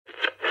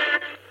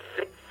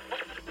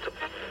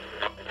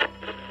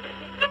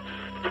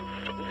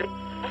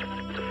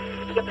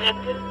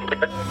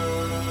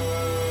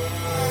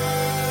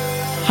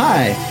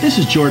Hi, this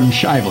is Jordan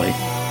Shively.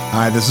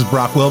 Hi, this is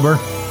Brock Wilbur.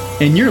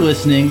 And you're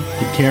listening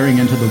to Carrying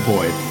Into the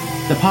Void,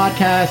 the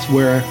podcast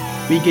where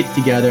we get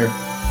together,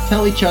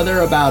 tell each other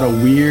about a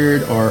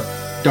weird or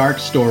dark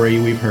story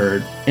we've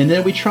heard, and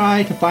then we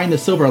try to find the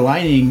silver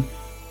lining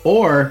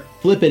or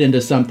flip it into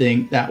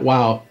something that,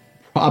 while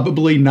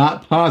probably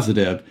not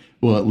positive,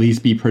 will at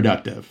least be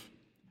productive.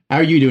 How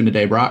are you doing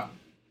today, Brock?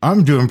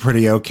 I'm doing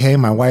pretty okay.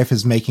 My wife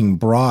is making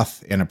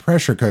broth in a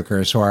pressure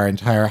cooker, so our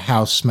entire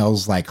house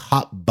smells like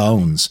hot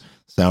bones.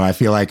 So I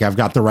feel like I've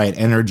got the right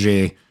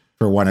energy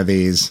for one of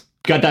these.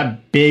 Got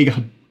that big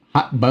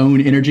hot bone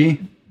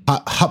energy?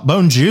 Hot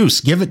bone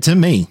juice. Give it to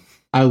me.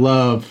 I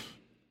love...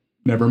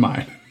 Never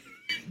mind.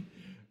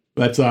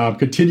 Let's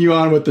continue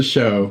on with the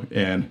show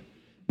and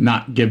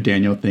not give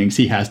Daniel things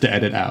he has to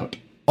edit out.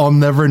 I'll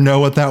never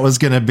know what that was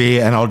going to be,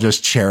 and I'll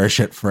just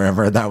cherish it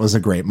forever. That was a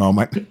great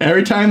moment.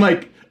 Every time,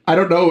 I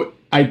don't know,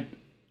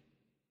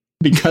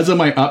 because of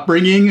my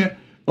upbringing,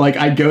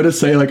 I go to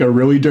say, a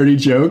really dirty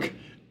joke,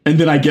 and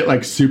then I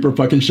get, super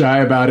fucking shy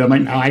about it. I'm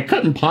like, no, I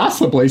couldn't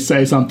possibly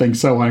say something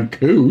so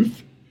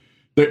uncouth.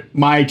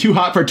 My Too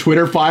Hot for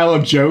Twitter file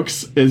of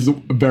jokes is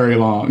very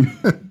long.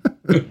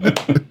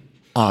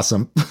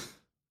 Awesome.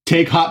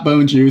 Take hot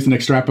bone juice and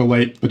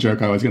extrapolate the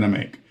joke I was going to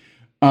make.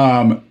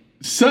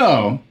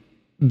 So,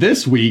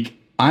 this week,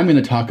 I'm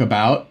going to talk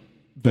about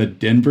the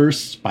Denver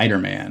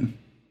Spiderman.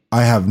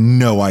 I have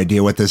no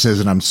idea what this is,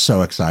 and I'm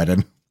so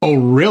excited. Oh,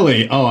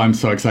 really? Oh, I'm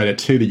so excited,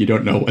 too, that you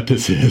don't know what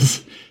this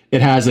is.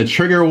 It has a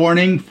trigger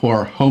warning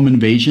for home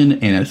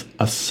invasion and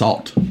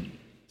assault.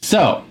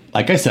 So,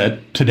 like I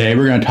said, today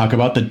we're going to talk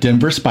about the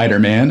Denver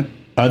Spiderman,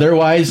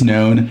 otherwise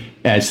known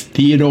as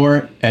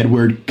Theodore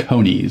Edward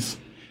Coneys,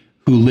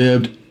 who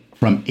lived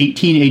from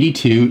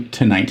 1882 to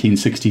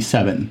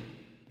 1967.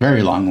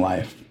 Very long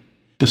life.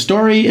 The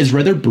story is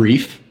rather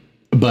brief,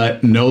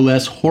 but no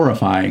less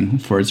horrifying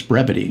for its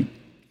brevity.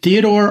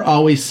 Theodore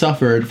always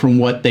suffered from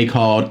what they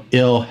called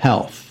ill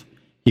health.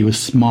 He was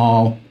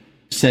small,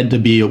 said to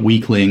be a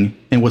weakling,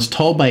 and was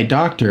told by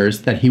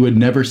doctors that he would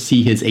never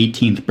see his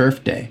 18th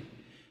birthday.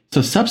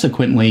 So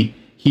subsequently,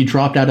 he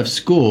dropped out of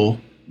school,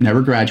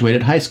 never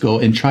graduated high school,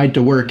 and tried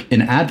to work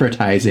in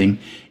advertising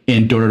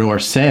and door-to-door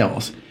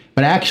sales,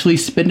 but actually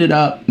spent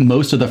up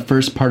most of the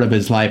first part of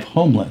his life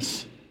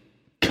homeless.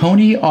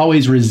 Coney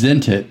always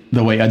resented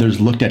the way others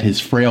looked at his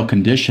frail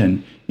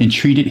condition and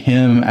treated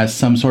him as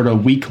some sort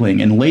of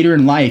weakling. And later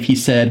in life, he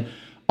said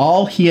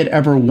all he had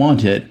ever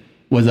wanted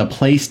was a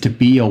place to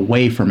be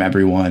away from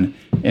everyone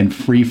and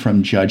free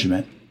from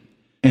judgment.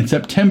 In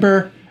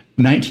September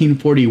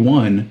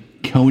 1941,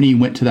 Coney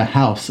went to the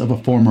house of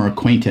a former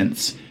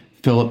acquaintance,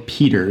 Philip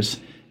Peters,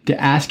 to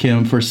ask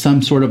him for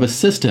some sort of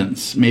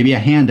assistance, maybe a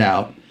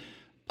handout,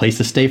 place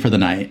to stay for the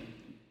night.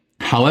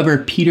 However,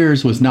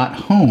 Peters was not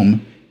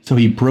home, so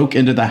he broke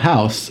into the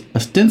house,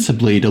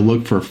 ostensibly to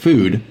look for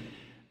food,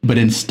 but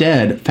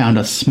instead found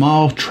a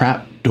small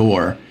trap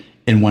door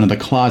in one of the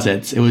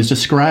closets. It was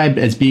described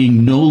as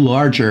being no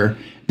larger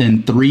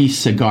than 3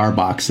 cigar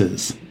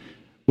boxes,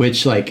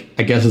 which, I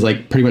guess is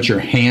pretty much your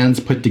hands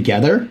put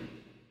together.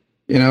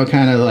 You know,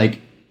 kind of like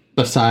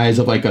the size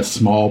of a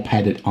small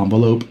padded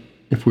envelope,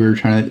 if we were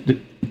trying to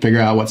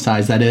figure out what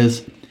size that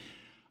is.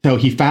 So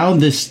he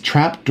found this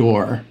trap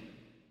door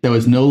that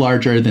was no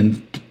larger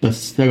than the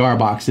cigar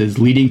boxes,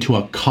 leading to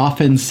a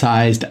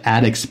coffin-sized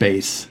attic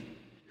space.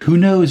 Who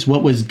knows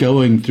what was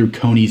going through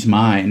Coney's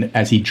mind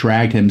as he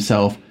dragged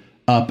himself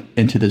up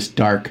into this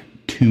dark,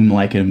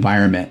 tomb-like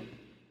environment.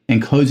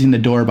 And closing the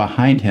door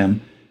behind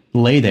him,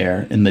 lay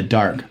there in the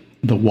dark,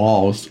 the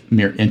walls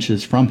mere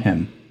inches from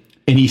him.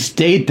 And he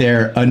stayed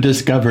there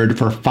undiscovered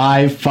for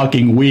 5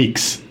 fucking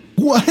weeks.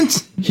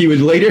 What? He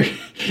would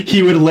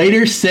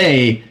later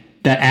say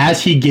that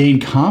as he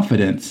gained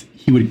confidence,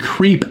 he would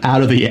creep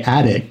out of the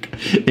attic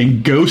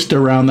and ghost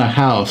around the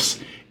house,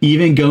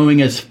 even going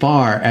as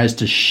far as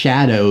to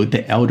shadow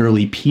the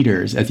elderly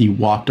Peters as he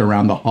walked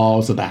around the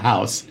halls of the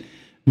house.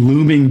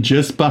 Looming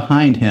just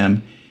behind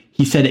him,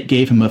 he said it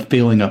gave him a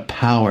feeling of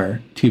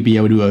power to be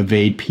able to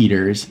evade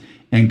Peters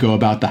and go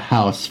about the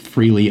house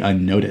freely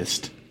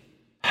unnoticed.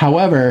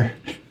 However,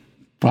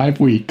 5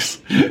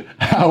 weeks.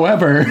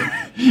 However,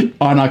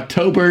 on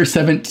October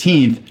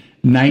 17th,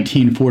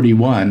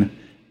 1941,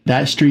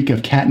 that streak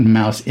of cat and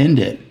mouse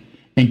ended,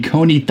 and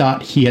Coney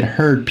thought he had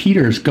heard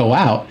Peters go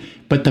out,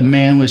 but the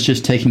man was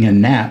just taking a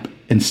nap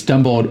and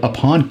stumbled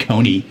upon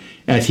Coney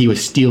as he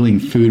was stealing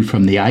food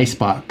from the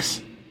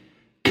icebox.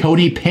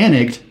 Coney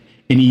panicked,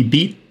 and he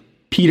beat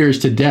Peters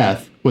to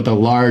death with a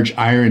large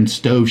iron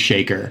stove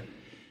shaker,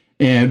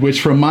 and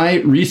which from my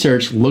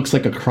research looks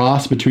like a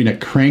cross between a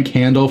crank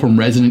handle from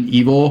Resident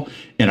Evil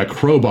and a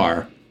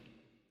crowbar.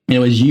 And it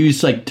was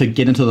used to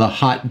get into the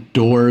hot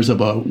doors of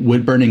a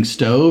wood-burning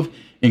stove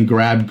and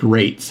grab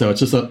grates. So it's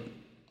just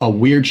a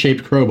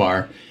weird-shaped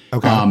crowbar.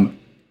 Okay.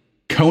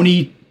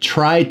 Coney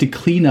tried to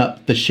clean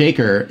up the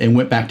shaker and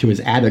went back to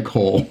his attic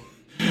hole.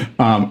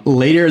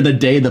 Later in the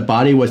day, the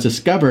body was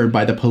discovered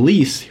by the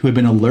police, who had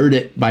been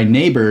alerted by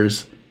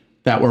neighbors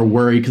that were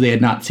worried because they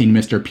had not seen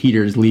Mr.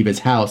 Peters leave his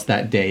house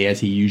that day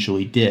as he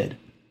usually did.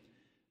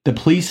 The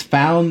police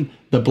found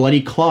the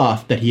bloody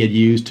cloth that he had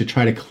used to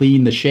try to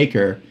clean the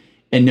shaker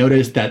and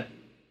noticed that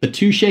the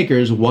two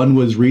shakers, one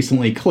was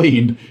recently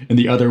cleaned and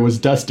the other was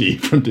dusty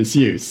from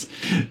disuse.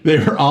 They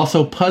were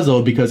also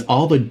puzzled because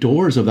all the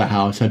doors of the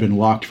house had been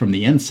locked from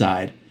the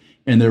inside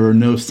and there were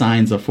no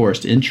signs of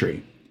forced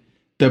entry.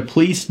 The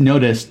police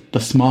noticed the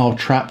small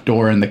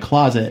trapdoor in the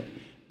closet,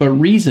 but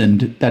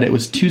reasoned that it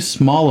was too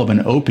small of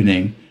an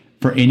opening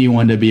for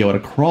anyone to be able to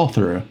crawl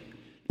through.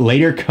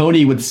 Later,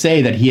 Cody would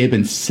say that he had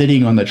been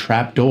sitting on the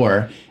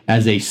trapdoor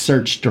as they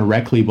searched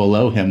directly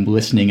below him,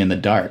 listening in the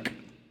dark.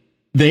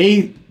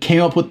 They came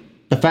up with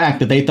the fact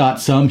that they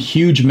thought some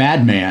huge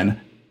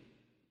madman,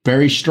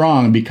 very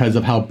strong because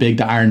of how big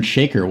the iron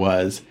shaker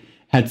was,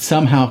 had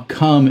somehow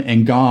come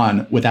and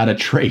gone without a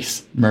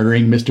trace,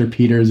 murdering Mr.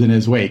 Peters in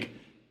his wake.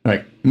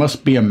 Like,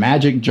 must be a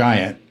magic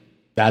giant.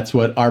 That's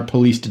what our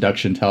police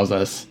deduction tells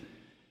us.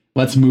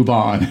 Let's move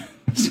on.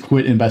 Let's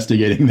quit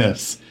investigating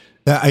this.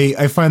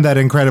 I find that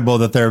incredible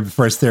that their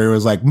first theory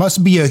was like,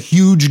 must be a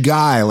huge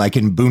guy like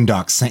in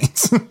Boondock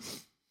Saints.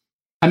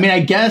 I mean, I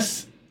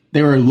guess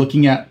they were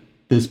looking at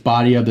this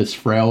body of this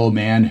frail old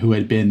man who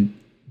had been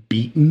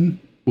beaten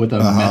with a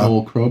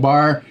metal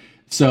crowbar.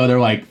 So they're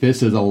like,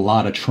 this is a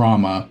lot of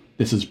trauma.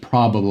 This is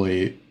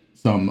probably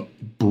some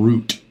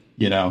brute,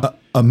 you know?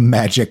 A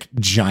magic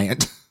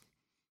giant.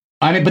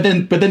 I mean, but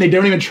then they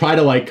don't even try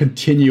to like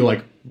continue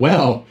like,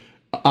 well,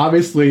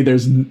 obviously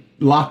there's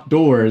locked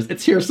doors.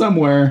 It's here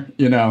somewhere,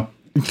 you know?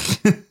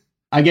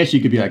 I guess you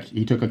could be like,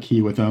 he took a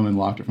key with him and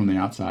locked it from the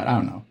outside. I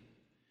don't know.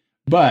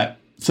 But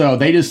so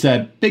they just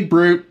said, big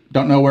brute,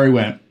 don't know where he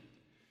went.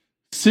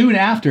 Soon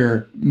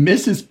after,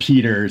 Mrs.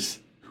 Peters,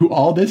 who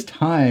all this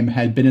time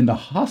had been in the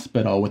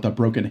hospital with a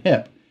broken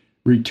hip,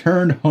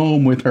 returned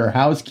home with her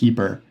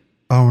housekeeper.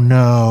 Oh,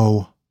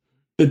 no.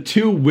 The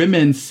two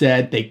women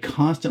said they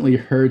constantly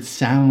heard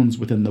sounds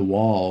within the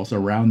walls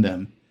around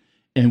them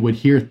and would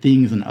hear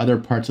things in other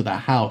parts of the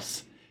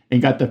house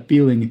and got the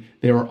feeling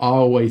they were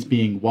always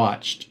being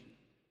watched.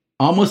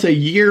 Almost a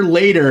year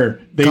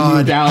later, they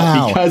moved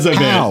out because of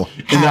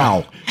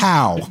it.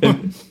 How?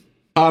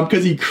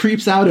 Because he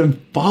creeps out and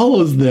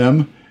follows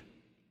them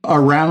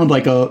around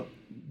like a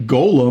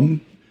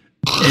golem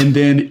and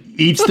then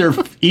eats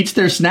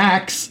their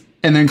snacks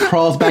and then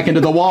crawls back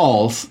into the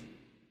walls.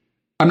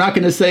 I'm not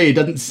going to say it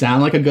doesn't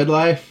sound like a good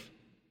life,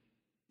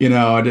 you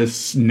know,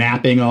 just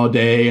napping all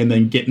day and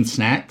then getting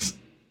snacks,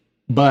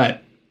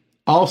 but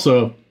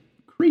also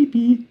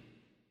creepy.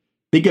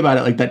 Think about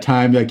it like that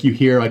time, like you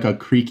hear like a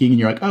creaking and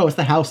you're like, oh, it's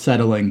the house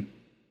settling.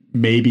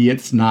 Maybe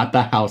it's not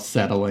the house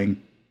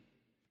settling.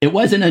 It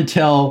wasn't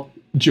until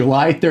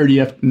July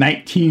 30th,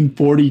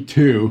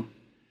 1942,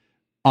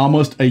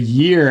 almost a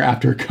year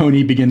after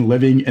Coney began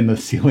living in the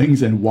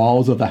ceilings and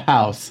walls of the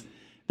house,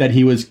 that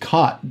he was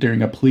caught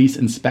during a police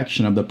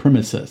inspection of the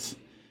premises.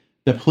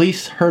 The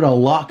police heard a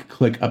lock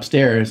click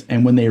upstairs,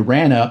 and when they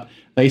ran up,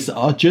 they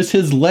saw just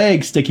his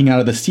leg sticking out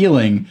of the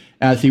ceiling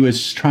as he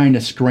was trying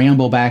to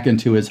scramble back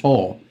into his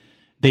hole.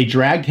 They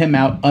dragged him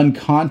out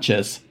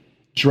unconscious,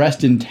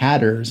 dressed in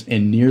tatters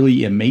and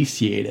nearly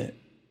emaciated,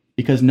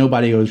 because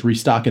nobody was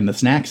restocking the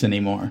snacks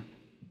anymore.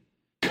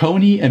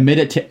 Coney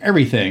admitted to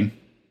everything,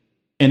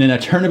 and in a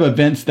turn of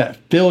events that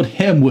filled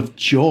him with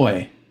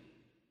joy,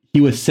 he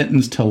was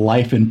sentenced to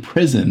life in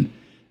prison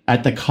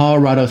at the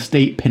Colorado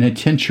State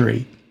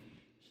Penitentiary.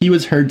 He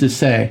was heard to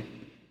say,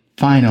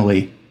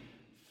 finally,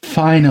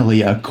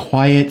 a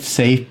quiet,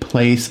 safe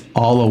place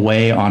all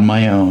away on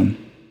my own.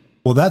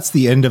 Well, that's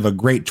the end of a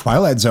great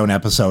Twilight Zone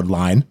episode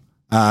line.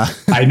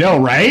 I know,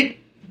 right?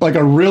 Like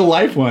a real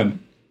life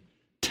one.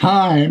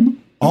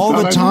 Time.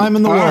 All the time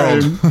in the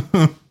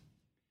world.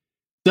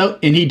 So,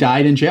 and he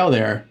died in jail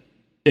there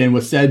and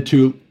was said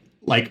to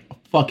like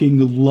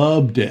fucking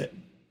loved it.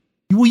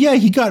 Well, yeah,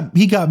 he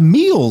got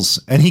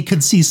meals and he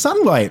could see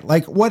sunlight.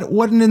 Like what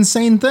an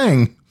insane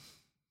thing.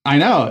 I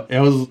know. It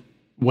was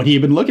what he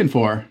had been looking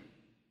for.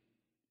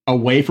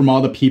 Away from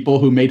all the people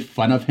who made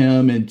fun of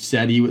him and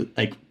said he was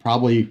like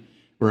probably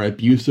were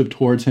abusive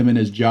towards him in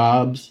his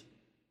jobs.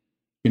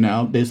 You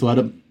know, they just let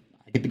him,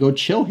 I get to go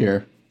chill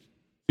here.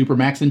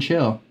 Supermax and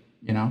chill,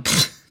 you know?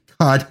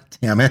 God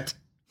damn it.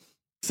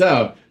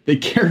 So the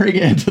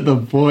carrying into the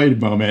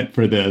void moment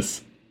for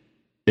this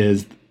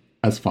is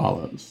as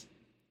follows.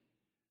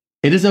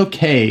 It is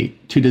okay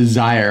to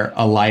desire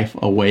a life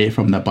away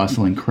from the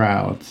bustling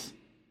crowds,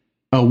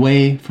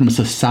 away from a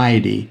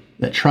society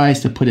that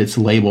tries to put its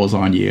labels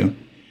on you,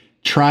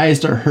 tries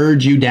to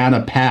herd you down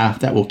a path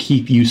that will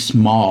keep you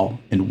small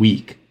and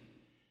weak.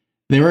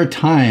 There are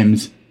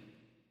times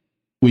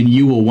when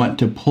you will want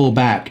to pull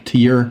back to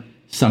your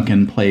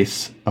sunken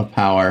place of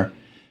power,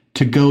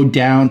 to go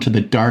down to the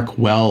dark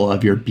well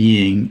of your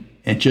being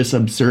and just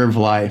observe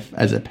life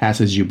as it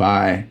passes you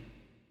by.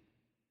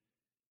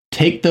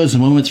 Take those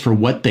moments for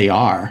what they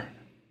are,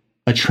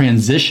 a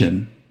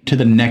transition to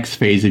the next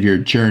phase of your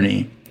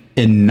journey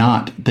and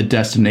not the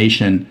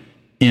destination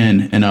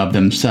in and of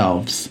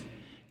themselves.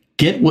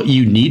 Get what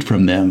you need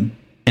from them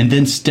and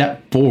then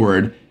step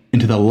forward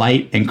into the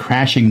light and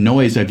crashing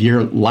noise of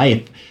your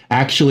life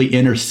actually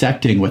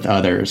intersecting with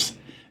others.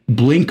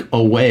 Blink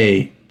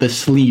away the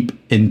sleep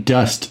and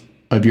dust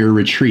of your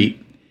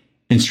retreat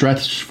and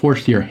stretch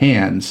forth your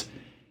hands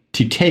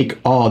to take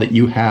all that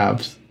you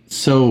have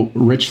so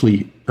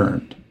richly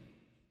earned.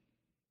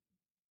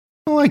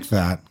 I like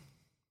that.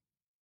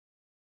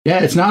 Yeah,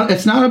 it's not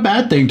a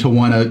bad thing to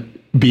want to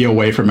be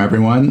away from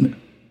everyone.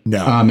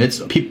 No.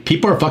 It's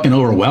people are fucking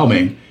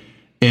overwhelming,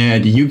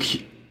 and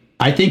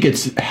I think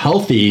it's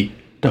healthy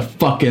to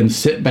fucking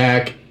sit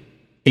back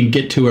and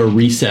get to a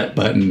reset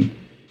button,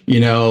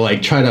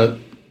 like try to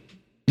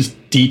just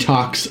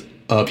detox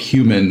of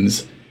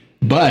humans,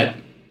 but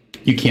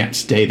you can't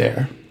stay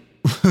there.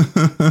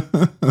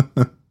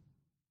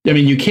 I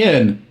mean, you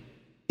can,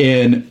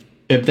 and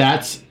if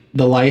that's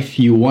the life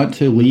you want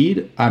to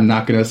lead, I'm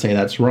not going to say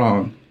that's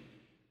wrong.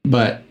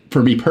 But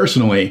for me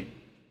personally,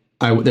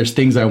 there's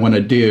things I want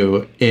to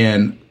do,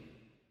 and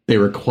they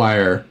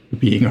require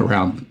being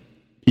around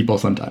people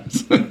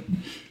sometimes.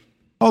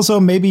 Also,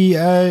 maybe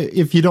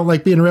if you don't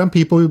like being around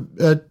people,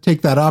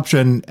 take that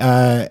option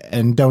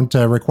and don't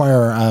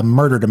require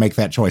murder to make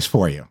that choice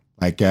for you.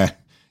 Like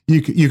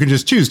you can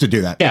just choose to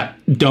do that. Yeah,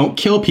 don't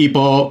kill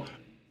people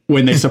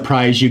when they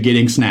surprise you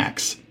getting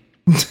snacks.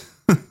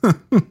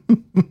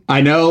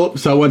 I know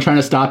someone trying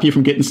to stop you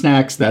from getting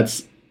snacks.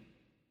 That's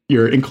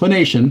your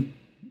inclination,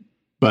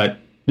 but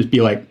just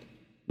be like,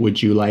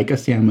 would you like a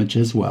sandwich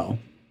as well?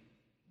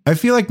 I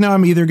feel like now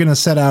I'm either going to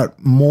set out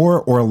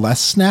more or less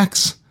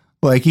snacks.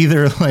 I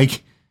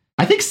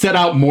think set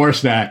out more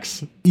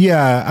snacks.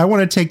 Yeah, I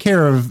want to take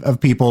care of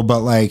people,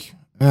 but I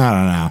don't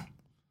know.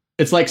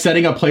 It's like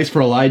setting a place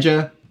for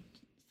Elijah.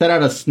 Set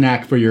out a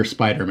snack for your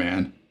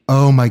Spiderman.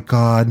 Oh my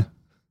God.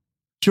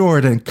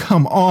 Jordan,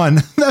 come on.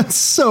 That's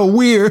so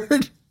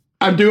weird.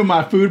 I'm doing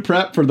my food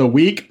prep for the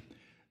week,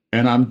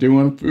 and I'm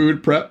doing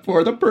food prep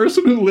for the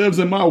person who lives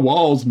in my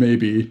walls,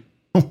 maybe.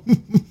 Oh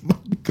my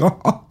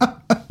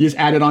God. You just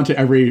add it onto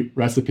every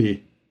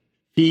recipe.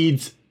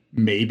 Feeds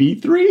maybe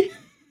 3?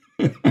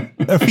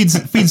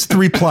 Feeds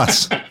 3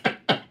 plus.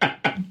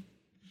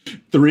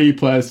 3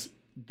 plus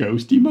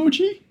ghost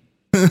emoji?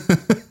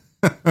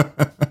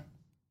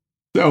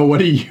 So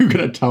what are you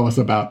going to tell us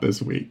about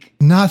this week?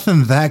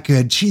 Nothing that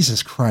good.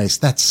 Jesus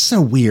Christ. That's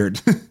so weird.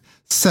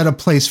 Set a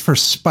place for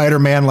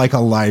Spider-Man like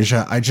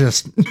Elijah.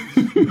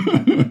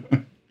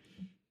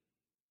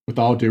 With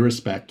all due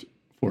respect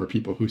for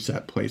people who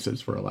set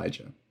places for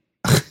Elijah.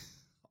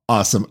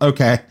 Awesome.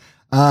 Okay.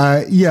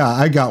 Yeah,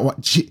 I got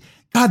one.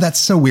 God, that's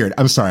so weird.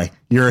 I'm sorry.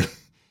 You're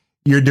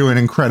doing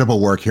incredible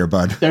work here,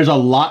 bud. There's a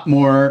lot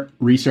more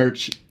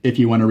research if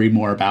you want to read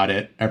more about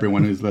it.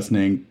 Everyone who's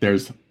listening,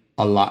 there's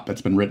a lot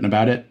that's been written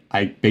about it.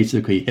 I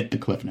basically hit the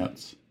cliff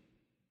notes.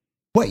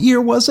 What year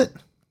was it?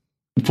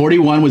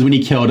 41 was when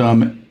he killed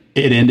him.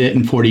 It ended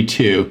in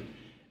 42,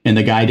 and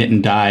the guy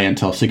didn't die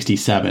until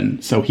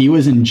 67. So he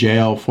was in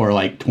jail for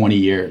 20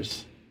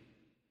 years.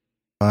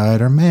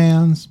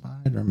 Spider-Man.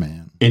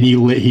 And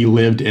he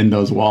lived in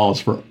those walls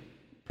for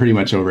pretty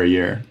much over a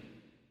year.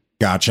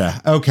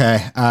 Gotcha.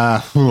 Okay.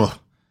 All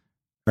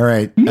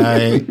right.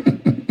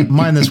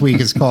 Mine this week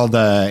is called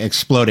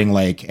Exploding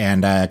Lake,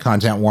 and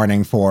content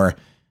warning for,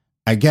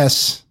 I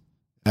guess,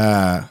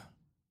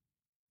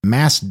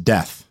 mass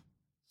death.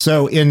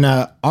 So in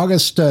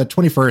August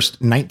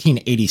 21st,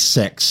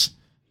 1986,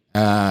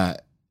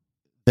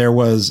 there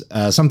was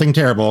something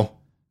terrible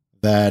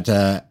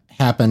that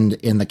happened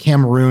in the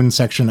Cameroon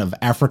section of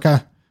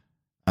Africa,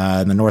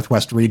 in the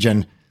northwest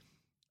region.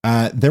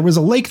 There was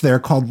a lake there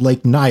called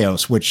Lake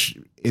Nyos, which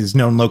is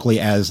known locally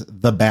as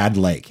the Bad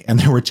Lake. And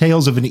there were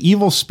tales of an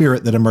evil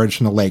spirit that emerged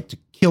from the lake to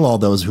kill all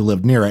those who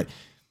lived near it.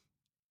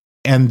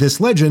 And this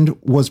legend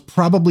was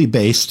probably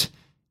based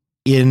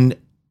in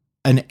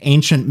an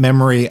ancient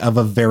memory of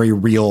a very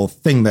real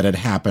thing that had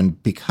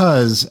happened,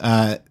 because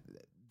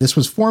this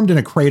was formed in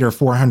a crater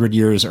 400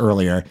 years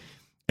earlier.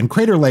 And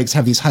crater lakes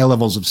have these high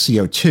levels of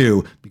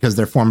CO2 because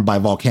they're formed by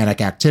volcanic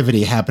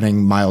activity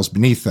happening miles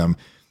beneath them.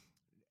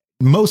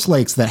 Most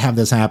lakes that have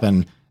this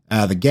happen,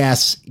 the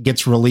gas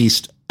gets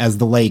released as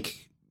the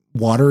lake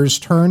waters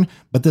turn,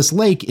 but this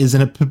lake is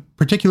in a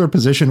particular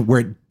position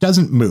where it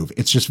doesn't move.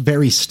 It's just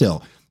very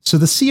still. So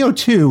the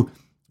CO2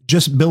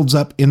 just builds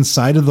up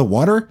inside of the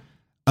water,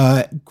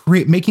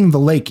 making the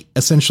lake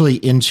essentially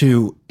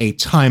into a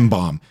time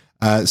bomb.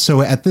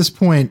 So at this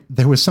point,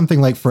 there was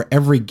something like for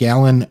every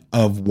gallon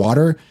of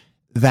water,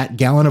 that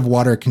gallon of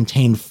water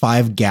contained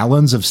 5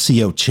 gallons of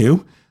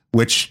CO2,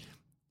 which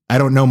I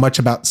don't know much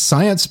about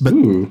science, but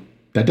ooh,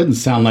 that doesn't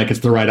sound like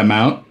it's the right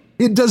amount.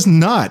 It does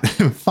not.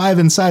 5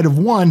 inside of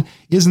 1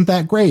 isn't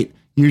that great,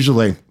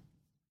 usually.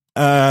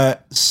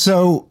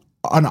 So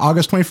on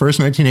August 21st,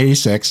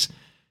 1986,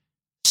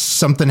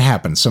 something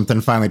happened. Something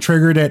finally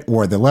triggered it,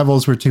 or the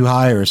levels were too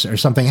high, or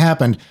something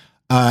happened.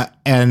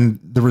 And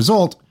the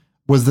result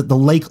was that the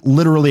lake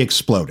literally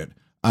exploded.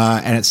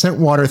 And it sent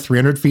water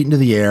 300 feet into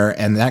the air,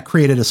 and that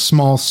created a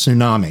small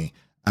tsunami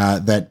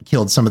that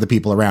killed some of the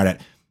people around it.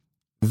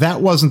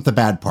 That wasn't the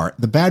bad part.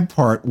 The bad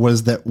part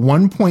was that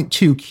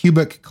 1.2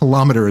 cubic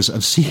kilometers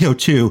of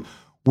CO2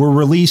 were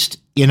released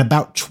in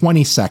about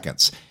 20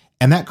 seconds.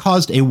 And that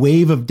caused a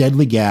wave of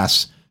deadly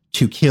gas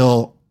to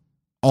kill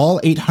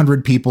all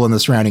 800 people in the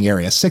surrounding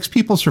area. 6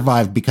 people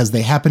survived because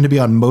they happened to be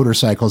on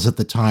motorcycles at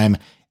the time,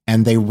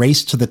 and they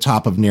raced to the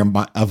top of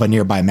a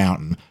nearby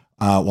mountain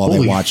while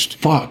they watched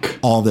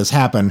all this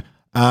happen.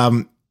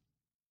 And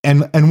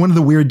one of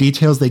the weird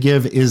details they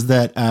give is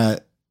that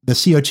the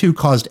CO2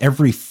 caused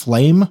every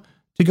flame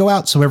to go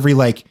out. So every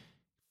like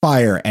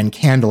fire and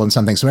candle and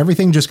something. So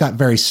everything just got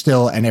very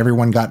still and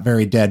everyone got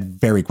very dead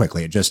very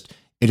quickly. It just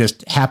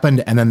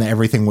happened. And then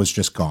everything was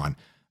just gone.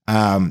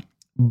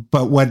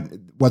 But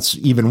what's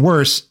even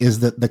worse is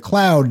that the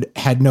cloud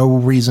had no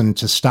reason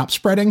to stop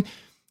spreading.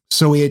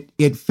 So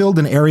it filled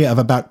an area of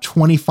about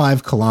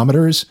 25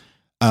 kilometers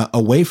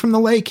away from the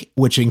lake,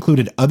 which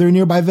included other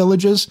nearby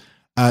villages.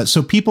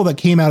 So people that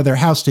came out of their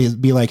house to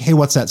be like, hey,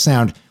 what's that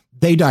sound?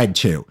 They died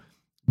too.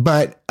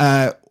 But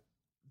the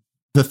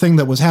thing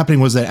that was happening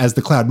was that as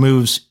the cloud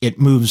moves, it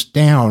moves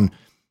down.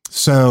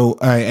 So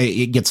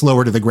it gets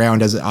lower to the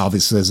ground as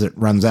it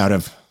runs out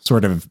of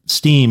sort of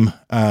steam,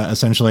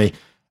 essentially.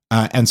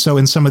 And so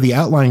in some of the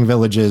outlying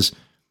villages,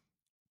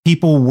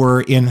 people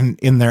were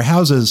in their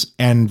houses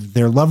and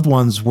their loved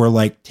ones were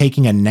like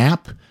taking a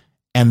nap.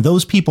 And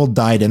those people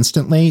died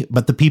instantly.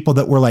 But the people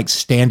that were like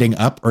standing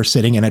up or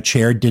sitting in a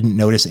chair didn't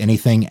notice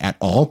anything at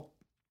all.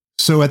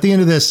 So at the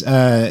end of this,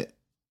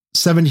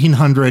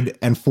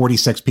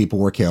 1,746 people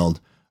were killed.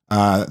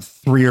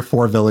 3 or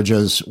 4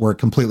 villages were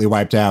completely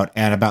wiped out,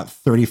 and about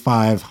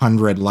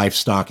 3,500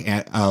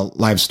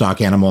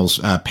 livestock animals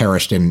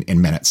perished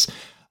in minutes.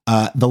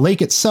 The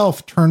lake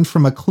itself turned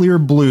from a clear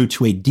blue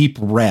to a deep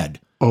red.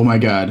 Oh my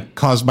God!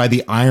 Caused by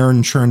the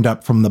iron churned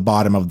up from the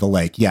bottom of the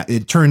lake. Yeah,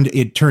 it turned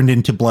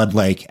into Blood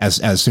Lake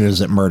as soon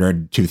as it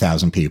murdered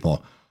 2,000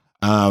 people.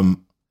 That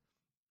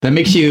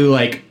makes you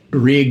like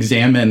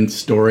re-examine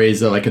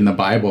stories like in the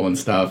Bible and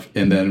stuff,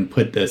 and then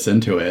put this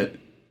into it.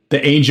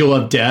 The angel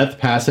of death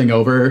passing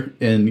over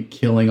and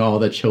killing all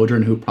the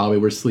children who probably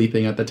were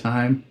sleeping at the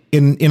time.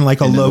 In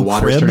like a low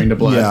crib. Turning to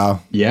blood.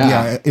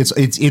 Yeah.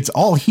 It's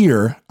all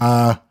here.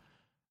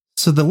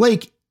 So the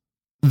lake,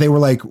 they were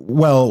like,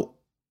 well,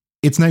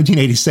 it's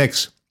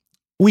 1986.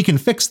 We can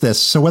fix this.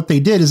 So what they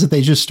did is that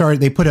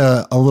they put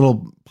a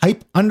little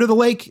pipe under the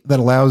lake that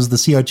allows the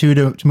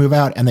CO2 to move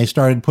out. And they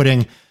started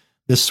putting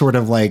this sort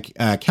of like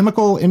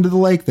chemical into the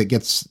lake that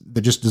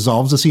just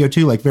dissolves the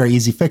CO2, like very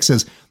easy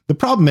fixes. The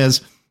problem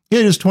is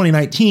it is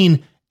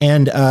 2019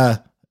 and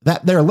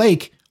that their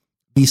lake,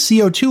 the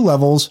CO2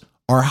 levels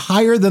are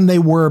higher than they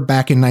were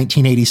back in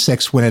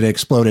 1986 when it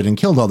exploded and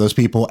killed all those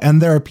people.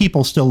 And there are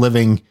people still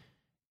living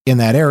in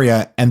that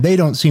area and they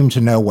don't seem to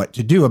know what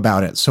to do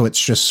about it. So it's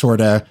just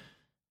sort of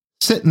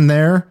sitting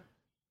there.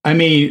 I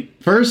mean,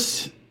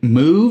 first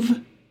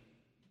move.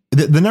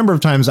 The number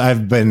of times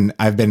I've been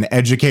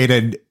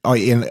educated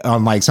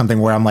on like something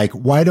where I'm like,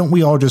 why don't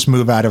we all just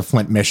move out of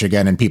Flint,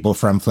 Michigan, and people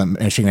from Flint,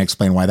 Michigan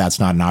explain why that's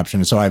not an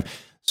option. Because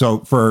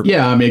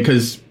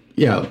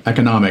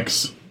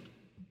economics.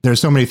 There's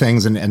so many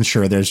things, and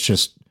sure, there's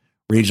just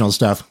regional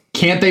stuff.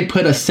 Can't they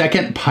put a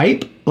second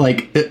pipe?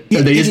 Like,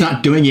 are they just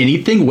not doing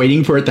anything,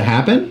 waiting for it to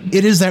happen?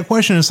 It is that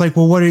question. It's like,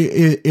 well,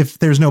 if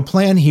there's no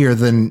plan here,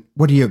 then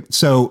what do you?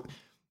 So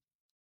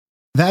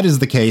that is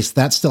the case.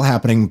 That's still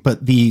happening.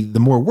 But the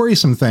more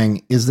worrisome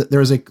thing is that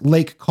there's a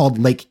lake called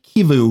Lake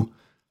Kivu,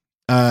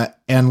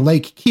 and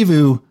Lake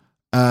Kivu.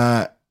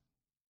 Let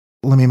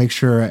me make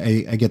sure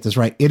I get this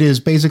right. It is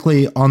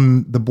basically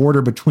on the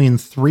border between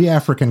 3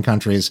 African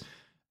countries,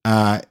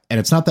 and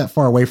it's not that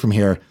far away from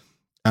here.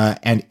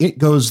 And it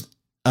goes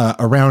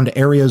around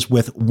areas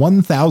with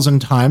 1,000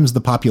 times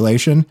the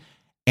population,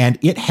 and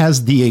it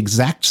has the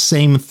exact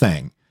same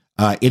thing.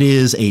 It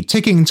is a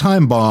ticking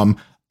time bomb,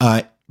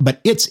 but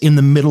it's in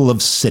the middle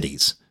of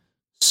cities.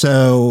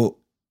 So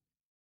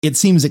it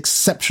seems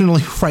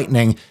exceptionally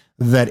frightening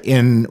that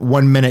in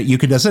 1 minute you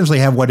could essentially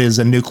have what is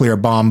a nuclear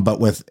bomb, but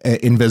with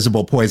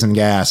invisible poison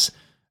gas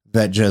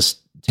that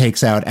just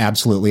takes out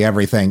absolutely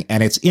everything.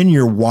 And it's in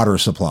your water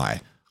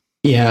supply.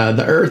 Yeah,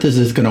 the Earth is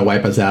just going to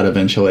wipe us out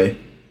eventually.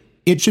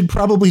 It should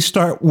probably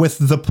start with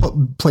the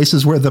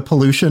places where the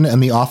pollution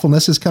and the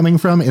awfulness is coming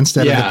from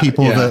instead of the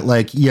people that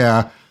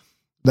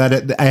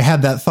I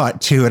had that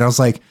thought too. And I was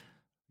like,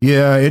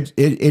 yeah,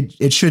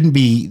 it shouldn't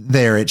be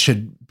there. It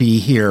should be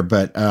here.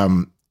 But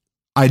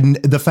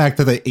the fact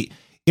that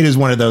it is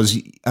one of those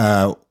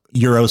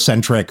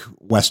Eurocentric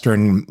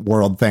Western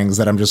world things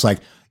that I'm just like,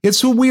 it's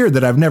so weird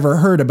that I've never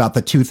heard about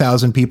the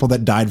 2,000 people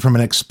that died from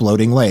an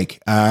exploding lake.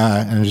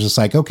 And it's just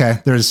like, okay,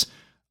 there's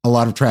a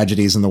lot of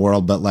tragedies in the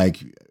world, but like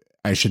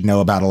I should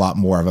know about a lot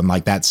more of them.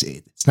 Like it's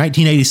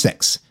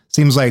 1986.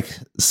 Seems like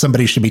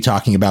somebody should be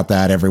talking about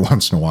that every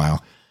once in a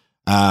while.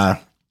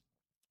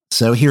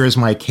 So here is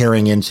my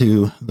carrying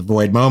into the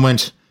void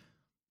moment.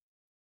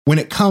 When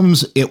it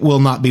comes, it will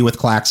not be with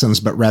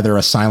klaxons, but rather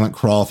a silent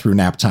crawl through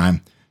nap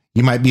time.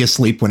 You might be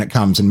asleep when it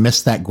comes and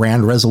miss that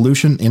grand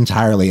resolution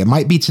entirely. It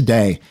might be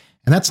today,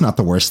 And that's not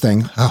the worst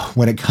thing. Oh,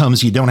 when it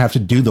comes, you don't have to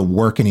do the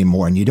work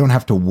anymore, and you don't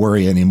have to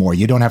worry anymore.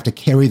 You don't have to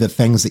carry the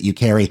things that you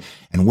carry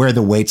and wear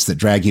the weights that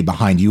drag you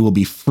behind. You will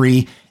be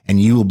free,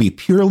 and you will be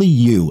purely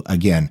you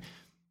again.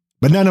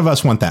 But none of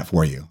us want that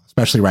for you,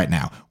 especially right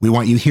now. We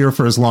want you here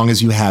for as long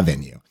as you have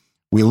in you.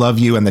 We love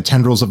you, and the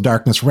tendrils of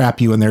darkness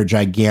wrap you in their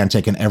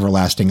gigantic and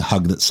everlasting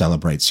hug that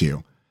celebrates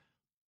you.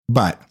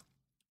 But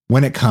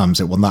when it comes,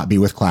 it will not be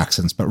with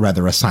klaxons, but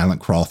rather a silent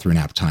crawl through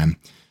nap time.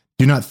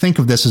 Do not think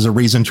of this as a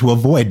reason to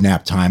avoid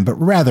nap time, but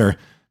rather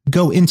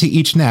go into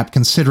each nap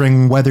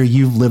considering whether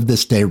you've lived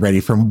this day ready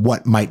for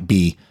what might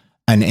be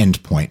an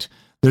end point.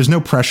 There's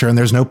no pressure and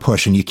there's no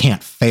push, and you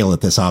can't fail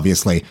at this,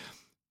 obviously.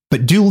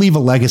 But do leave a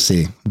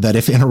legacy that,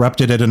 if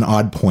interrupted at an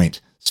odd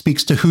point,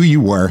 speaks to who you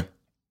were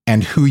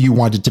and who you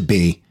wanted to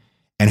be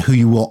and who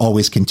you will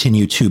always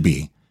continue to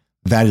be.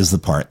 That is the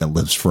part that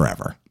lives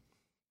forever.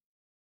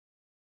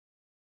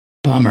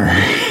 Bummer.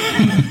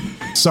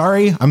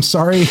 Sorry. I'm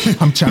sorry.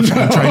 I'm trying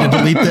to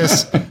delete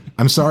this.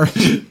 I'm sorry.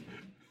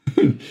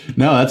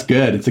 No, that's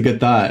good. It's a good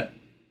thought.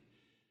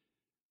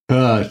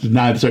 Now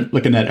I start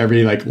looking at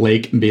every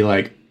lake and be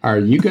like, are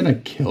you going to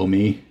kill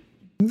me?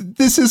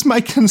 This is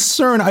my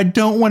concern. I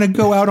don't want to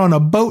go out on a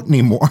boat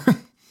anymore.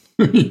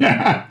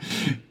 Yeah.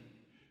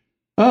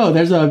 Oh,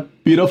 there's a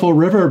beautiful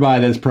river by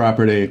this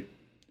property.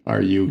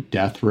 Are you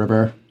Death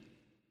River?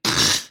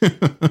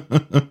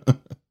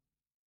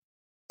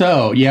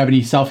 So, you have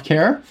any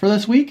self-care for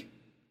this week?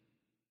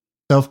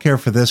 Self-care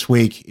for this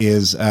week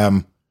is do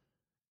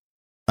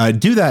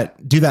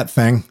that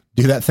thing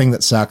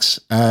that sucks.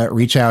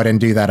 Reach out and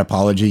do that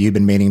apology you've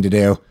been meaning to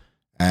do.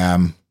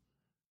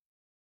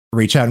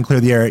 Reach out and clear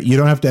the air. You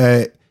don't have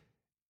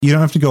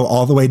to go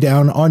all the way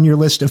down on your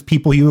list of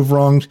people you have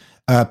wronged.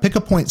 Pick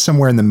a point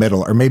somewhere in the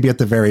middle, or maybe at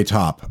the very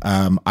top.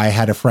 I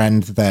had a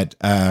friend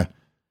that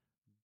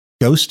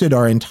ghosted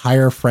our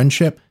entire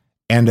friendship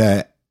and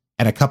a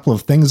couple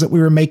of things that we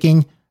were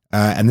making.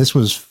 And this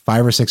was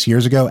 5 or 6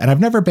 years ago. And I've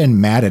never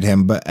been mad at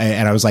him,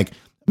 and I was like,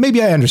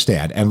 maybe I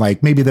understand. And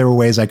maybe there were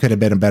ways I could have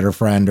been a better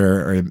friend,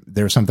 or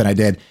there was something I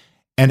did.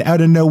 And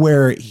out of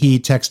nowhere, he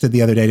texted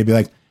the other day to be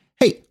like,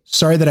 hey,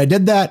 sorry that I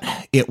did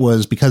that. It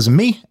was because of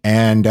me,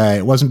 and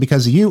it wasn't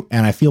because of you.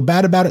 And I feel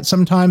bad about it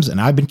sometimes.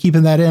 And I've been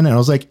keeping that in. And I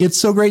was like,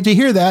 it's so great to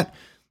hear that.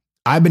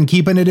 I've been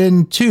keeping it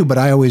in too, but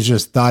I always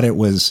just thought it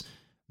was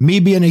me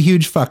being a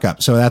huge fuck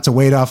up. So that's a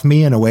weight off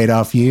me and a weight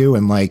off you.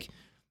 And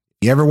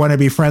you ever want to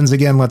be friends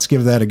again, let's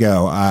give that a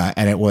go.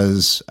 And it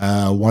was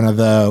one of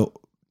the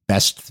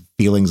best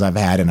feelings I've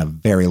had in a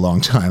very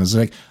long time. It's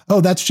like,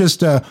 oh, that's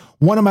just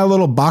one of my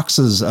little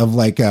boxes of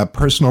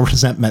personal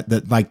resentment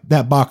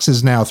that box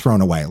is now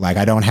thrown away.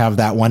 I don't have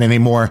that one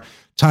anymore.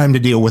 Time to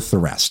deal with the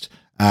rest.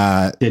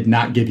 Did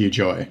not give you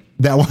joy.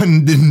 That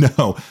one didn't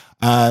know.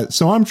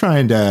 So I'm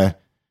trying to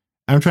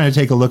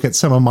take a look at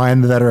some of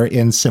mine that are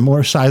in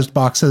similar sized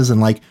boxes,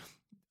 and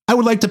I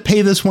would like to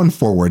pay this one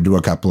forward to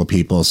a couple of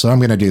people, so I'm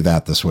going to do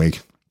that this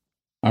week.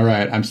 All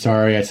right. I'm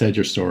sorry I said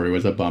your story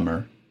was a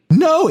bummer.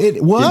 No,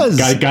 it was.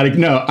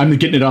 No, I'm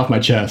getting it off my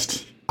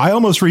chest. I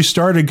almost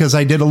restarted because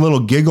I did a little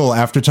giggle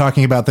after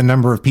talking about the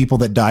number of people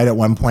that died at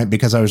one point,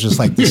 because I was just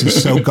like, this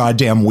is so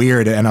goddamn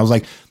weird. And I was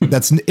like,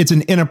 it's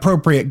an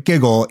inappropriate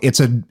giggle. It's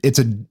a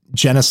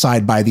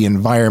genocide by the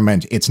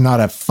environment. It's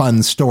not a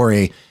fun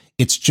story.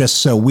 It's just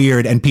so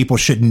weird, and people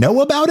should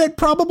know about it,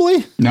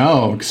 probably.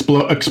 No,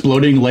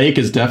 exploding lake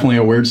is definitely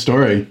a weird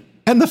story.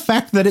 And the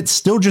fact that it's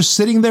still just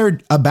sitting there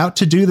about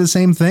to do the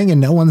same thing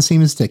and no one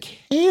seems to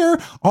care.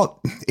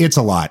 It's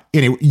a lot.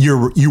 Anyway,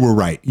 you were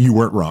right. You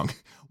weren't wrong.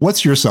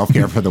 What's your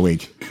self-care for the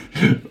week?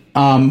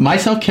 My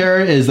self-care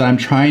is that I'm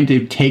trying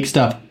to take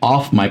stuff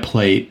off my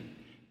plate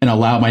and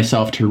allow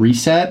myself to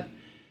reset,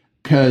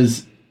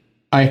 because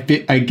I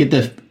get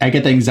the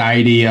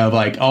anxiety of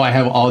I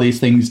have all these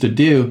things to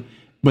do,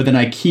 but then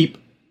I keep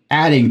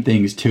adding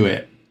things to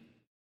it.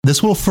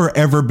 This will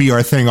forever be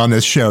our thing on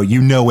this show.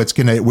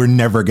 We're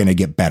never going to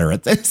get better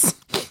at this.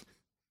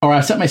 Or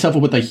I set myself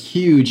up with a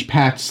huge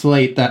packed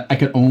slate that I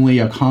could only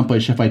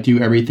accomplish if I do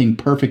everything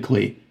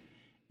perfectly,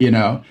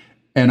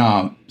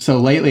 And so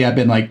lately I've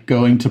been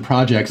going to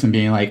projects and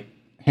being like,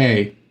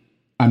 hey,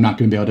 I'm not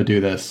going to be able to do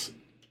this.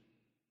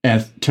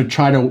 And to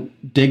try to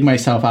dig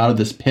myself out of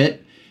this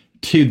pit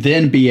to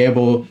then be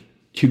able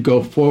to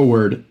go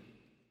forward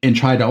and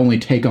try to only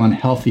take on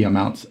healthy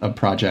amounts of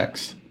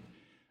projects.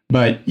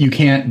 But you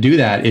can't do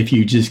that if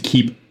you just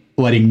keep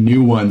letting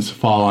new ones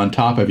fall on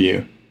top of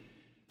you.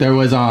 There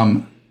was,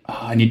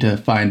 I need to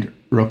find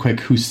real quick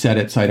who said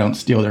it so I don't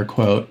steal their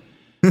quote.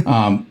 Go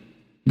on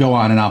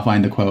and I'll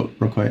find the quote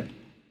real quick.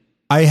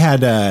 I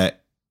had a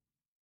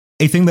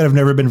thing that I've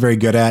never been very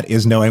good at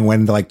is knowing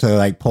when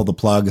to pull the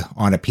plug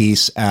on a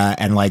piece.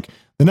 And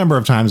the number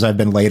of times I've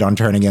been late on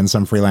turning in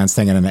some freelance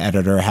thing and an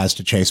editor has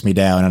to chase me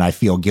down, and I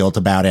feel guilt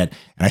about it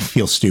and I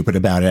feel stupid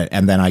about it.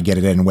 And then I get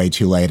it in way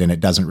too late and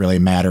it doesn't really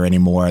matter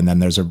anymore. And then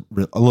there's a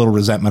little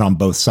resentment on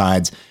both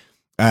sides.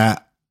 I've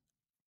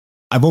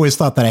always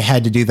thought that I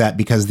had to do that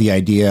because the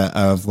idea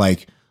of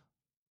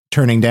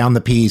turning down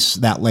the piece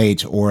that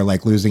late or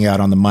losing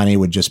out on the money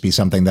would just be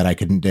something that I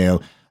couldn't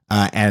do.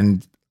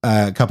 And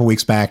a couple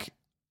weeks back,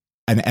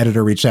 an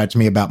editor reached out to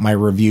me about my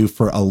review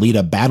for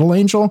Alita Battle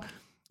Angel.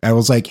 I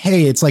was like,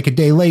 hey, it's like a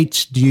day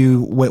late.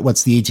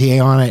 What's the ETA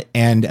on it?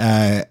 And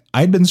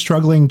I'd been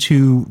struggling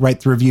to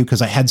write the review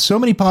because I had so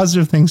many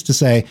positive things to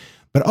say,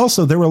 but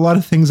also there were a lot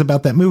of things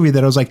about that movie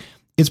that I was like,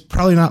 it's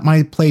probably not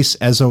my place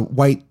as a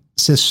white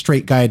cis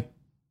straight guy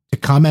to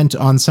comment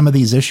on some of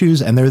these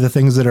issues. And they're the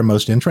things that are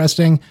most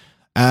interesting.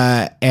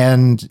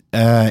 And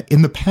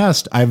in the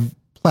past, I've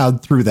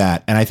plowed through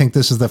that. And I think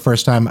this is the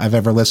first time I've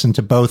ever listened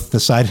to both the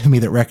side of me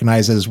that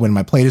recognizes when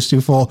my plate is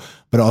too full,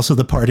 but also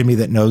the part of me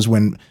that knows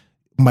when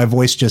my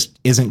voice just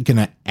isn't going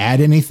to add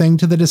anything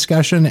to the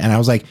discussion. And I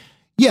was like,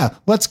 yeah,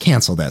 let's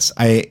cancel this.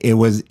 It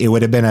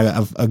would have been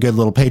a good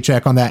little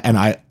paycheck on that. And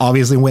I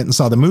obviously went and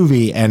saw the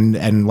movie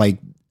and like,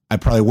 I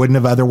probably wouldn't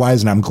have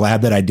otherwise. And I'm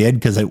glad that I did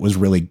because it was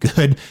really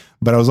good.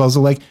 But I was also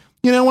like,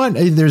 you know what?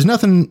 There's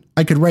nothing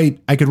I could write.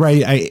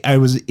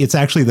 It's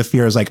actually the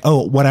fear is like,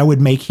 oh, what I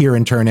would make here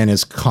and turn in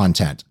is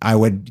content. I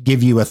would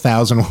give you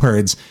 1,000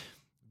 words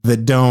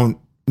that don't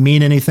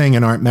mean anything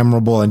and aren't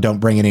memorable and don't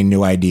bring any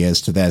new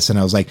ideas to this. And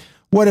I was like,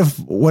 what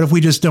if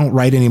we just don't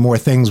write any more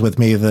things with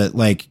me that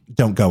like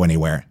don't go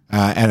anywhere?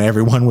 And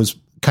everyone was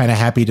kind of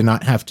happy to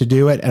not have to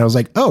do it. And I was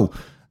like, oh,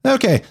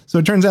 okay. So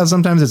it turns out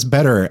sometimes it's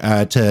better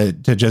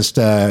to just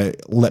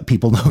let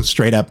people know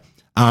straight up,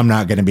 I'm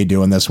not going to be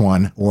doing this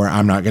one, or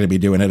I'm not going to be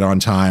doing it on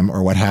time,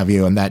 or what have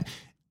you. And that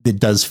it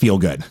does feel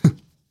good.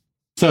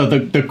 So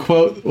the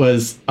quote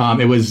was,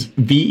 it was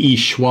V.E.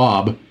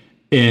 Schwab,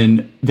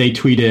 and they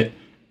tweeted,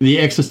 "The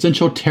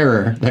existential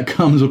terror that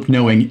comes with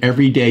knowing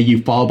every day you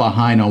fall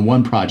behind on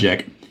one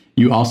project,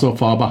 you also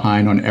fall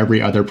behind on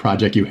every other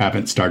project you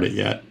haven't started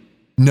yet."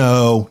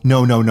 No. And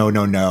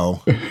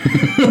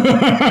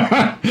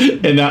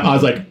I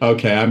was like,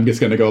 okay, I'm just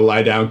going to go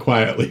lie down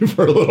quietly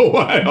for a little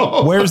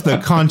while. Where's the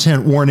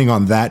content warning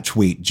on that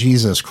tweet?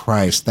 Jesus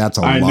Christ, that's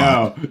a lot. I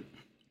know.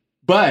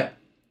 But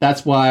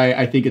that's why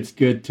I think it's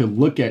good to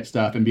look at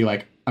stuff and be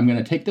like, I'm going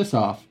to take this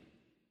off.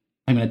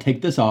 I'm going to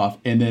take this off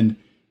and then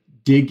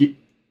dig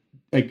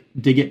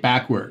it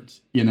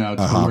backwards,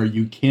 to where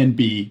you can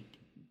be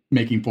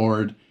making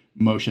forward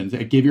motions.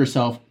 Give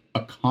yourself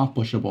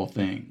accomplishable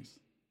things.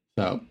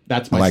 So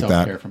that's my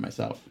self-care for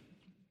myself.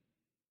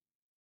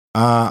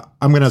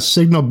 I'm going to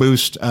signal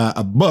boost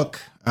a book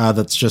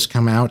that's just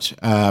come out.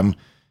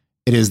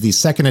 It is the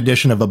second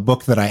edition of a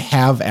book that I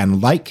have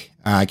and like.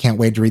 I can't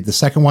wait to read the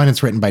second one.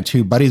 It's written by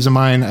two buddies of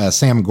mine,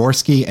 Sam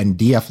Gorski and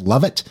D.F.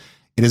 Lovett.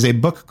 It is a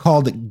book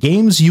called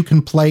Games You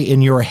Can Play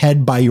in Your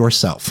Head by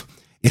Yourself.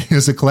 It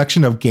is a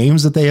collection of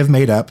games that they have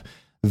made up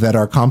that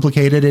are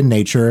complicated in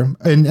nature,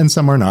 and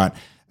some are not,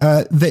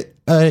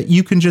 that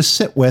you can just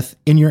sit with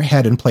in your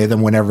head and play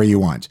them whenever you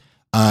want.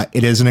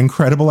 It is an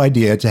incredible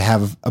idea to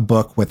have a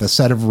book with a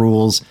set of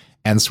rules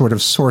and sort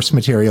of source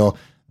material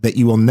that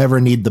you will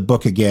never need the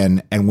book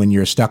again. And when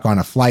you're stuck on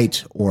a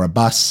flight or a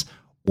bus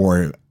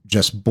or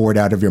just bored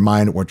out of your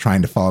mind or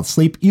trying to fall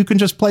asleep, you can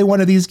just play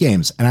one of these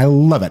games. And I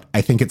love it.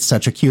 I think it's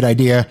such a cute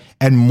idea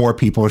and more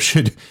people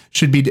should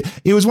be.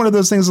 It was one of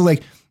those things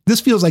like,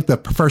 this feels like the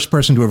first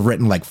person to have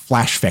written like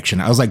flash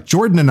fiction. I was like,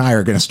 Jordan and I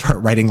are going to start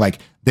writing like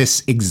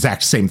this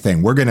exact same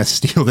thing. We're going to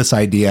steal this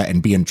idea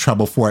and be in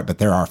trouble for it, but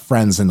they're our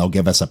friends and they'll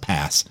give us a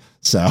pass.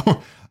 So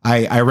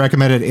I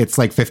recommend it. It's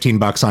like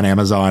 $15 on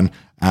Amazon.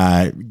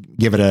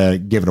 Give it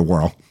a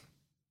whirl.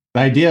 The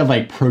idea of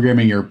like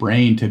programming your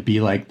brain to be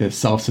like this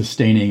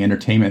self-sustaining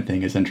entertainment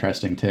thing is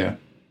interesting too.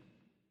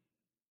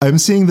 I'm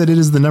seeing that it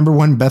is the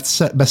 #1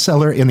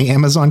 bestseller in the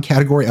Amazon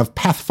category of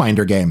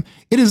Pathfinder game.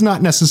 It is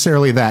not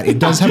necessarily that. It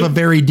does have a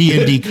very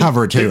D&D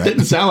cover to it. It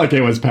didn't sound like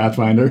it was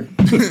Pathfinder.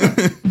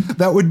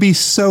 That would be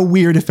so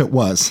weird if it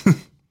was.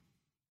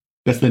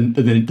 That's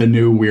the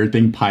new weird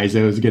thing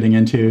Paizo is getting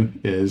into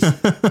is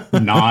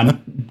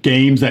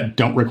non-games that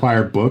don't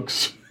require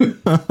books.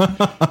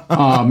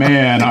 Oh,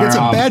 man. It's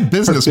a bad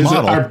business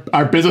model.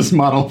 Our business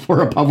model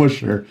for a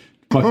publisher.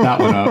 Fuck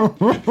that one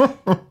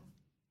up.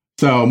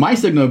 So my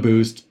signal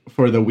boost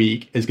for the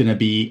week is going to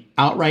be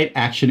Outright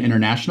Action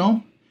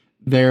International.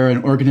 They're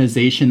an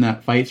organization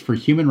that fights for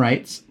human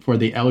rights for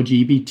the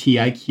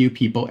LGBTIQ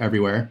people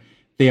everywhere.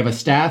 They have a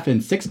staff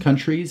in 6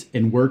 countries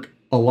and work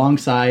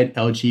alongside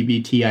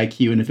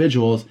LGBTIQ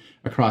individuals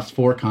across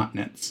 4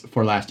 continents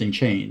for lasting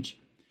change.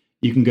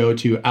 You can go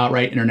to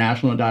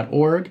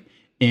outrightinternational.org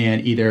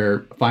and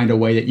either find a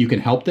way that you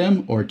can help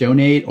them or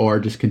donate or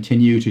just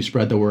continue to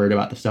spread the word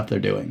about the stuff they're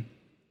doing.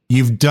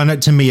 You've done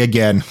it to me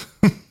again.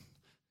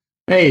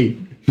 Hey,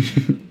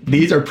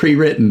 these are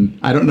pre-written.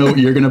 I don't know what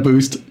you're going to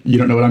boost. You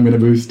don't know what I'm going to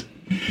boost.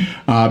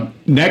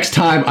 Next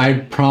time, I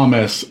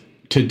promise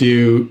to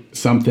do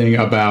something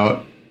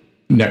about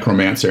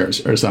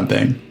necromancers or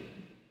something.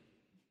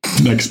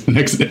 Next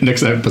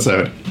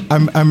episode.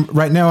 I'm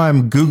right now.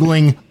 I'm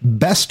Googling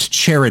best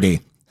charity.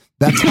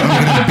 That's how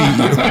I'm going to beat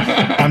you.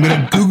 I'm going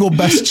to Google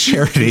best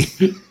charity.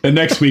 And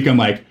next week, I'm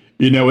like,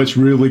 it's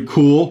really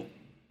cool.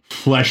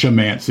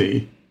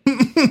 Fleshomancy.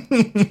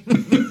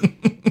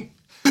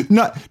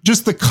 not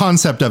just the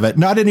concept of it,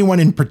 not anyone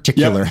in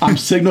particular. Yep, I'm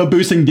signal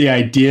boosting the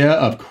idea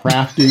of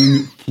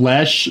crafting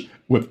flesh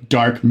with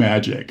dark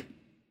magic.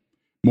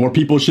 More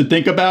people should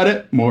think about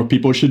it. More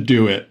people should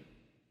do it.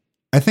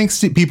 I think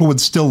people would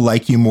still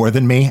like you more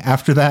than me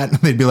after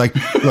that. They'd be like,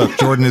 look,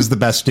 Jordan is the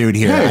best dude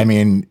here. Hey, I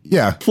mean,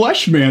 yeah.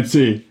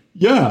 Fleshmancy.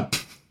 Yeah.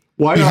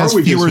 Why are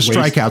we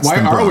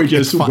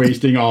just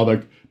wasting all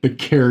the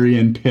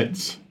carrion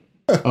pits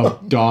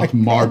of Doth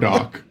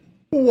Marduk?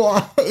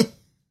 Why?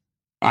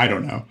 I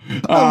don't know.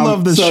 I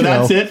love this show. So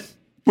that's it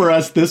for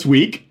us this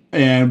week.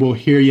 And we'll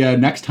hear you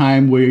next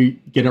time we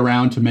get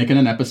around to making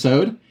an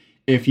episode.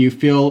 If you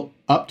feel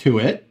up to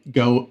it,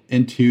 go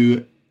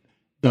into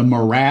the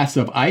morass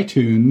of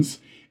iTunes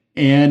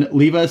and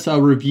leave us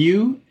a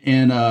review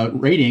and a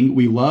rating.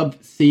 We love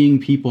seeing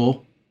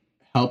people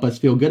help us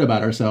feel good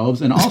about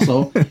ourselves. And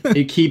also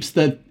it keeps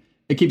the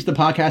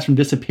podcast from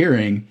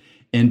disappearing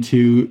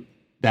into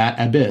that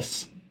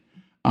abyss.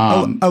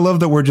 I love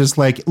that we're just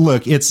like,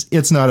 look,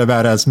 it's not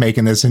about us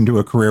making this into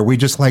a career. We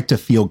just like to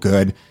feel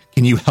good.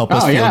 Can you help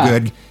us feel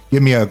good?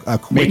 Give me a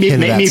quick hit of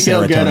that Make me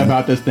feel serotonin. good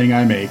about this thing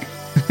I make.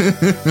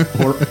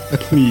 Or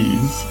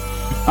please.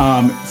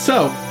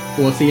 So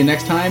we'll see you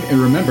next time. And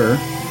remember,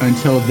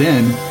 until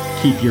then,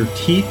 keep your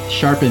teeth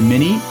sharp and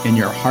mini and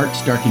your heart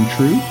stark and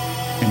true.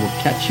 And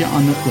we'll catch you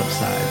on the flip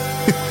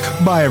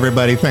side. Bye,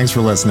 everybody. Thanks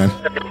for listening.